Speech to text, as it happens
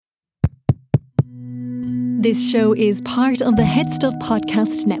This show is part of the Head Stuff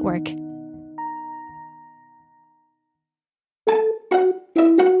Podcast Network.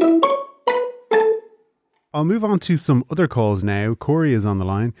 I'll move on to some other calls now. Corey is on the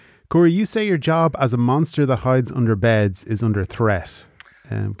line. Corey, you say your job as a monster that hides under beds is under threat.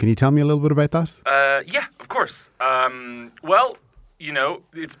 Can you tell me a little bit about that? Yeah, of course. Well, you know,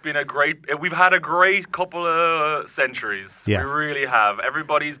 we've had a great couple of centuries. Yeah. We really have.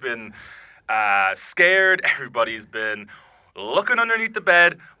 Everybody's been scared. Everybody's been looking underneath the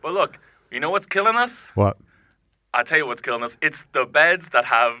bed. But look, you know what's killing us? What? I'll tell you what's killing us. It's the beds that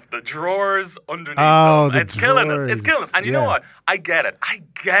have the drawers underneath them. It's killing us. It's killing us. And you know what? I get it.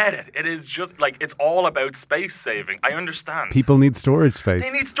 It is just like, it's all about space saving. I understand. People need storage space.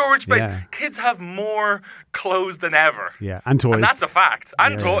 They need storage space. Yeah. Kids have more clothes than ever. Yeah, and toys. And that's a fact.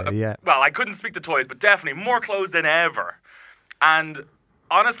 And yeah. Well, I couldn't speak to toys, but definitely more clothes than ever. And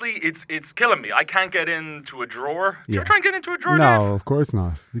honestly, it's killing me. I can't get into a drawer. Do you try and get into a drawer, No, Dave? of course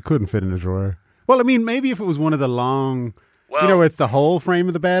not. You couldn't fit in a drawer. Well, I mean, maybe if it was one of the long, it's the whole frame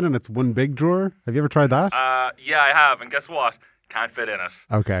of the bed and it's one big drawer. Have you ever tried that? Yeah, I have. And guess what? Can't fit in it.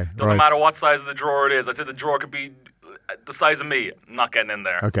 Okay. Doesn't matter what size of the drawer it is. I said the drawer could be the size of me. I'm not getting in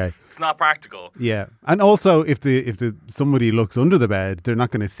there. Okay. It's not practical. Yeah. And also, if somebody looks under the bed, they're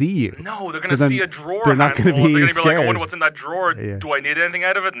not going to see you. No, they're going to see a drawer. They're not going to be scared. Like, I wonder what's in that drawer. Yeah. Do I need anything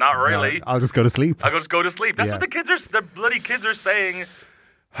out of it? Not really. No, I'll just go to sleep. I'll just go to sleep. That's what the bloody kids are saying.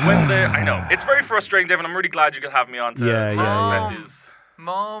 I know. It's very frustrating, Dave, and I'm really glad you could have me on to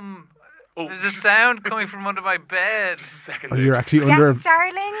Mom, there's a sound coming from under my bed. Just a second, Oh, Dave. you're actually under... Yes,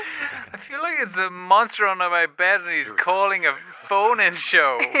 darling. I feel like it's a monster under my bed and he's calling a phone-in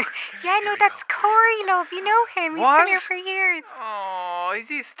show. Yeah, no, that's Corey, love. You know him. He's been here for years. Oh, is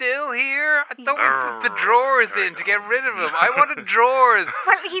he still here? I thought we put the drawers in to get rid of him. I wanted drawers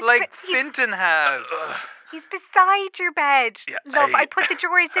like Finton has. He's beside your bed. Yeah, Love, I put the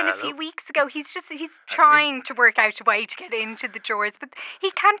drawers in a few weeks ago. He's trying to work out a way to get into the drawers, but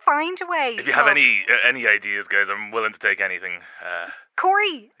he can't find a way. If you have any ideas, guys, I'm willing to take anything.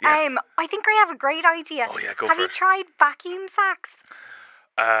 Corey, yes. I think I have a great idea. Oh, yeah, go have for you it. tried vacuum sacks?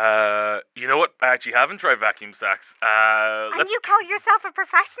 You know what? I actually haven't tried vacuum sacks. And you call yourself a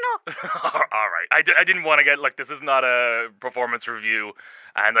professional? All right. I didn't want to get, this is not a performance review,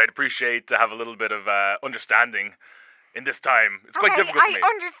 and I'd appreciate to have a little bit of understanding in this time. It's quite difficult for me. I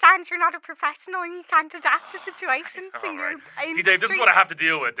understand you're not a professional and you can't adapt to situations. All right. See, Dave, this is what I have to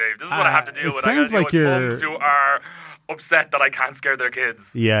deal with, Dave. This is what I have to deal with. Sounds I gotta like deal you're... with mums who are upset that I can't scare their kids.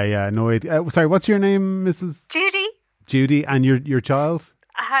 Yeah, no, sorry, what's your name, Mrs.? Judy. Judy, and your child?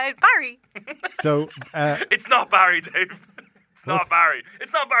 Barry. So, It's not Barry, Dave. It's not Barry.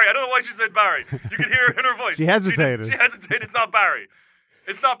 It's not Barry. I don't know why she said Barry. You can hear it in her voice. She hesitated. She hesitated. It's not Barry.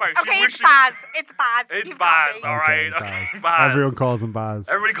 It's not Barry. Okay, it's Baz. It's Baz. It's You've got Baz, me. all right. Baz. Okay, Baz. Everyone calls him Baz.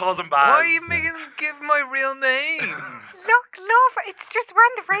 Everybody calls him Baz. Why are you making them give my real name? Look, love, it's just we're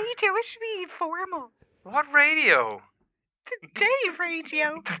on the radio. It should be formal. What radio? The Dave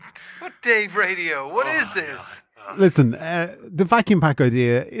radio. What Dave radio? What is this? Listen, the vacuum pack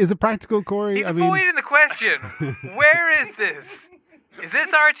idea, is it practical, Corey? He's avoiding the question. Where is this? Is this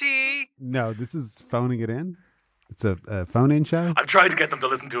RTE? No, this is phoning it in. It's a phone-in show. I've tried to get them to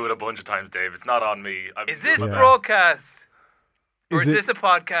listen to it a bunch of times, Dave. It's not on me. Is this broadcast? Or is it- this a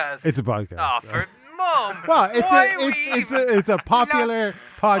podcast? It's a podcast. Oh, for Mom. Well, it's it's a popular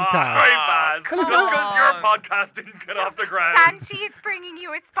podcast. All right, Baz. come Just because your on. podcast didn't get off the ground. Santi is bringing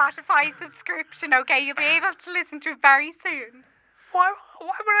you a Spotify subscription, okay? You'll be able to listen to it very soon. Why would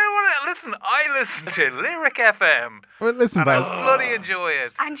I want to listen? I listen to Lyric FM. Well, listen, And I Baz. bloody enjoy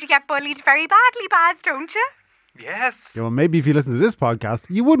it. And you get bullied very badly, Baz, don't you? Yes. Yeah, well, maybe if you listen to this podcast,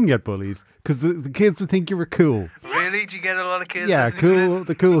 you wouldn't get bullied because the kids would think you were cool. Really? Do you get a lot of kids? Yeah, listening to cool. this?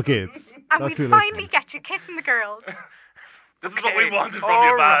 The cool kids. And That's we'd who finally listens. get you kissing the girls. This is what we Okay, wanted from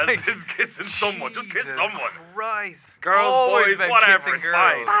all you, Baz. right. Is kissing someone. Just kiss Jesus someone. Christ. Girls, Always boys, about whatever, kissing it's girls.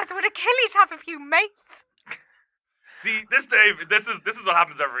 fine. Baz, would it kill you to have a few mates? See, this is what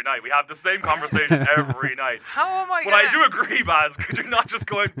happens every night. We have the same conversation every night. How am I But gonna... I do agree, Baz. Could you not just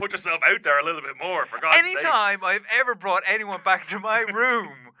go and put yourself out there a little bit more, for God's sake? Anytime I've ever brought anyone back to my room,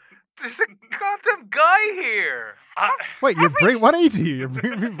 there's a goddamn guy here. Wait, what age are you? You're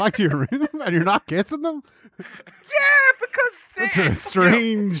bringing people back to your room and you're not kissing them? Yeah, because That's a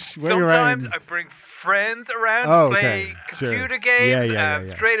strange way sometimes around. I bring friends around Oh, to play okay, sure. computer games, Yeah, and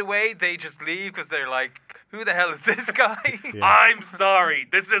yeah. straight away they just leave because they're like, who the hell is this guy? Yeah. I'm sorry.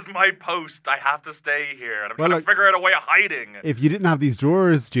 This is my post. I have to stay here. And I'm Well, trying look, to figure out a way of hiding. If you didn't have these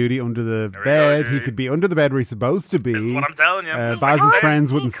drawers, Judy, under the There we go, bed, he Judy. could be under the bed where he's supposed to be. This is what I'm telling you. This is what Baz's I'm saying.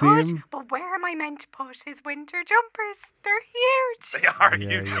 friends wouldn't see could, him. But where are my meant to put his winter jumpers. They're huge. They are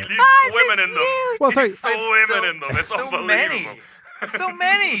huge. Yeah. He's swimming in them. Well, sorry. He's swimming in them. It's so unbelievable. many. So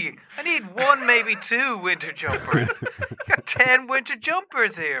many. I need 1, maybe 2 winter jumpers. You got 10 winter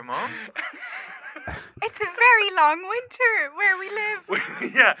jumpers here, Mum. It's a very long winter where we live.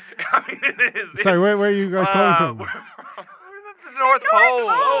 Yeah, I mean it is. Sorry, where are you guys calling from? We're at the North Pole.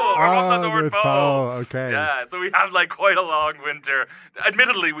 We're up the North Pole. Okay. Yeah, so we have like quite a long winter.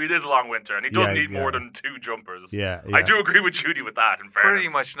 Admittedly, it is a long winter, and he does need more than 2 jumpers. Yeah. I do agree with Judy with that, in fairness. Pretty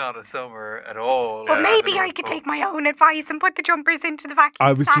much not a summer at all. But maybe I could take my own advice and put the jumpers into the vacuum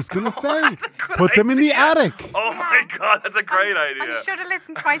I was sack. just going to say, put them in the attic. Oh my God, that's a great idea. I should have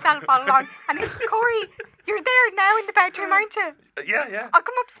listened to myself all along. And it's Corey, you're there now in the bedroom, aren't you? Yeah. I'll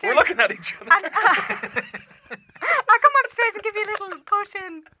come upstairs. We're looking at each other. And, I'll come upstairs and give you a little push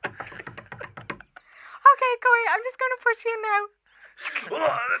in. Okay, Corey, I'm just going to push you in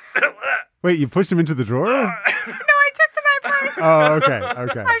now. Wait, you pushed him into the drawer? No, I took them out first. Oh, okay. I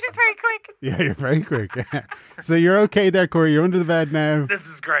was just very quick. Yeah, you're very quick. Yeah. So you're okay there, Corey. You're under the bed now. This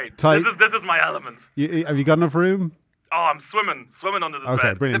is great. Tight. This is my element. Have you got enough room? Oh, I'm swimming under this Okay,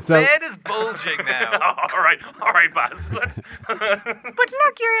 bed. brilliant. The bed is bulging now. All right, Baz. Let's. But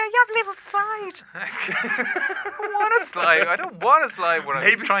look, you have a little slide. I want to slide. I don't want to slide when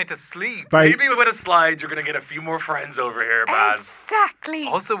I'm trying to sleep. Maybe with a slide, you're going to get a few more friends over here, Baz. Exactly.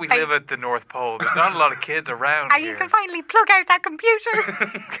 Also, we live at the North Pole. There's not a lot of kids around And here. you can finally plug out that computer.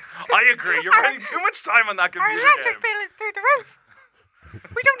 I agree. You're spending too much time on that Our computer electric game. bill is through the roof.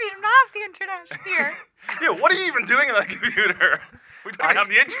 We don't even have the internet here. Yeah, what are you even doing on that computer? We don't even have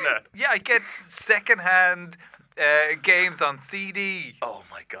the internet. Yeah, I get secondhand games on CD. Oh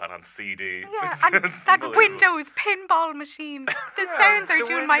my God, on CD. Yeah, It's and that unbelievable. Windows pinball machine. The sounds are the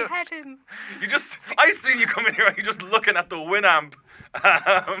doing my window. head in. I see you come in here and you're just looking at the Winamp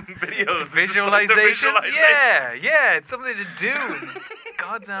videos. Visualizations? Yeah, it's something to do. in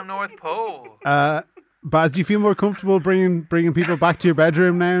Goddamn North Pole. Baz, do you feel more comfortable bringing people back to your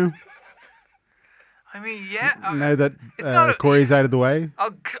bedroom now? I mean, yeah. Now that it's not Corey's out of the way?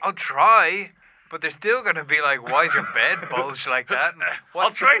 I'll try, but they're still going to be like, why is your bed bulged like that? And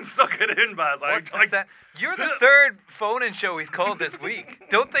I'll try and suck it in, Baz. You're the third phone-in show he's called this week.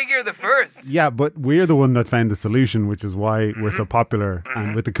 Don't think you're the first. Yeah, but we're the one that found the solution, which is why we're so popular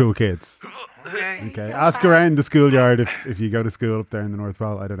and with the cool kids. Okay, ask around the schoolyard if you go to school up there in the North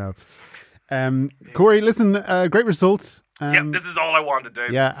Pole. I don't know. Corey, listen, great results. This is all I wanted to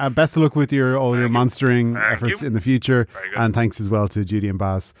do. Yeah, best of luck with all your monstering Thank efforts you. in the future. Very good. And thanks as well to Judy and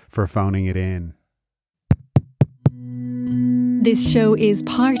Baz for phoning it in. This show is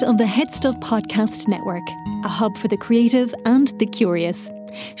part of the Head Stuff Podcast Network, a hub for the creative and the curious.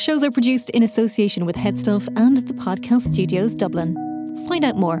 Shows are produced in association with Head Stuff and the Podcast Studios Dublin. Find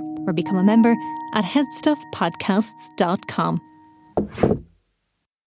out more or become a member at headstuffpodcasts.com.